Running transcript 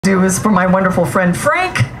Do is for my wonderful friend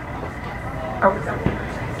Frank.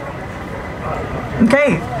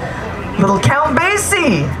 Okay, little Count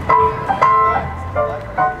Basie.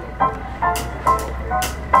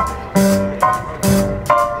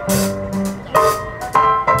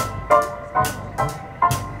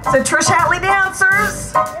 So Trish Hatley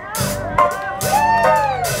dancers.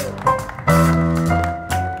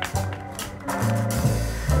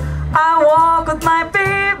 I walk with my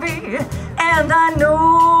baby, and I know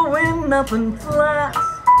when nothing flat.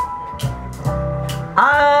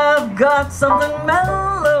 I've got something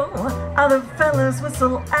mellow, other fellas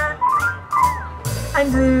whistle at. I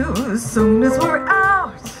do as soon as we're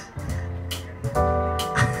out.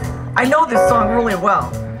 I know this song really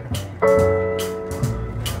well.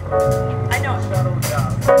 I know it.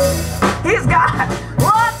 He's got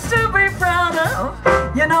lots to be proud of.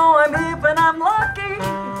 You know I'm hip and I'm lucky.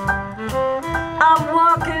 I'm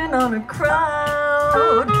walking on a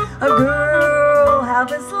crowd. A girl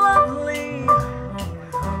half as lovely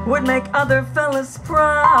would make other fellas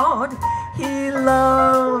proud. He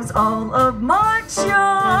loves all of my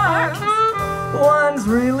charms. One's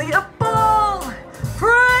really a ball.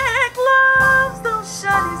 Frank loves those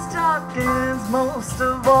shiny stockings most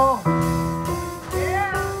of all.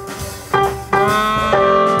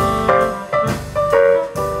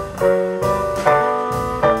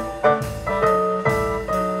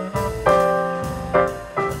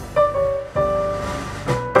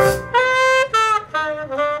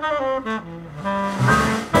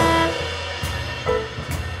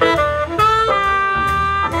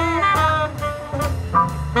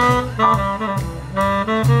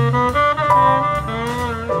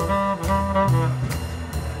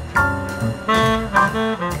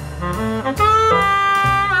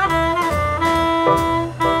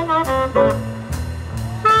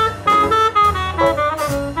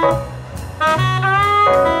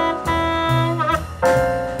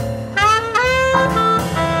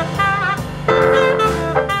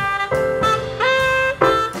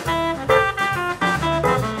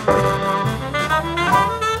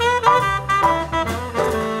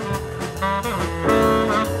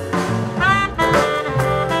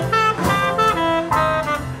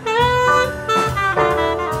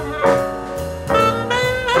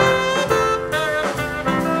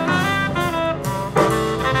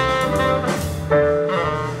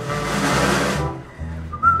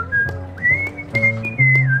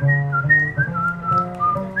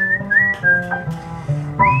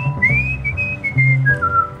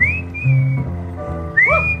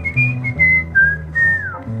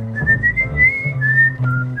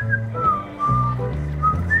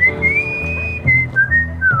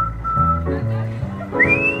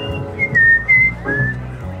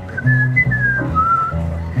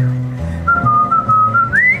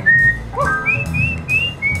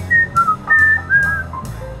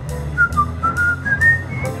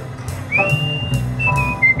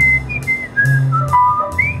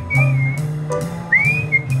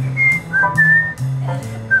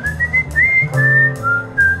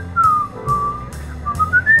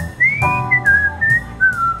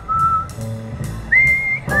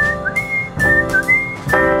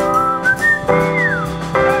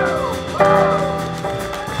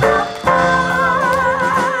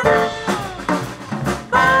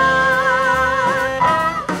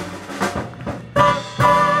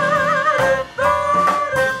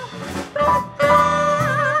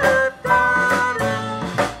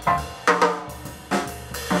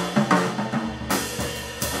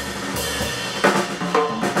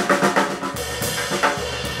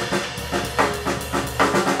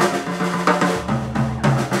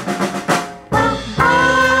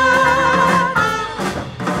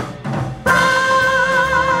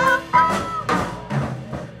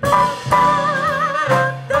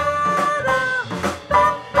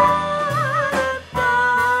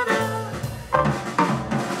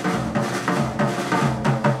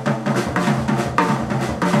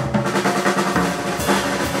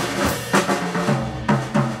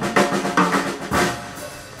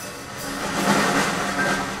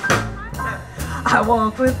 I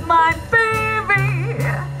walk with my baby,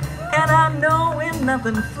 and I know when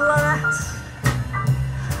nothing flat.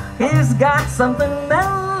 He's got something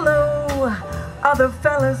mellow, other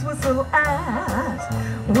fellas whistle at.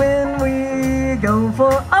 When we go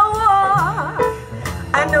for a walk,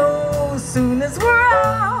 I know soon as we're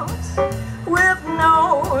out, with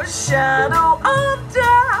no shadow of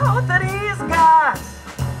doubt, that he's got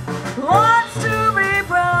lots to be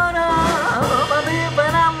proud of. I'm hip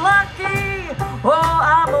and I'm lucky. Oh,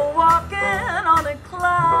 I'm walking on a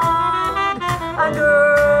cloud. A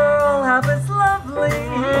girl half as lovely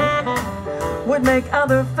would I'd make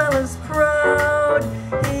other fellas proud.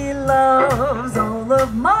 He loves all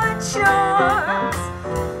of my charms.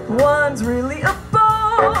 One's really a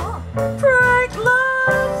ball. Frank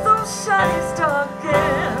loves those shiny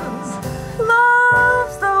stockings.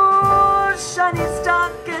 Loves those shiny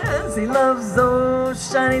stockings. He loves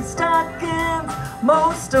those shiny stockings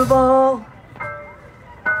most of all.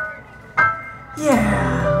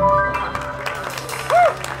 Yeah.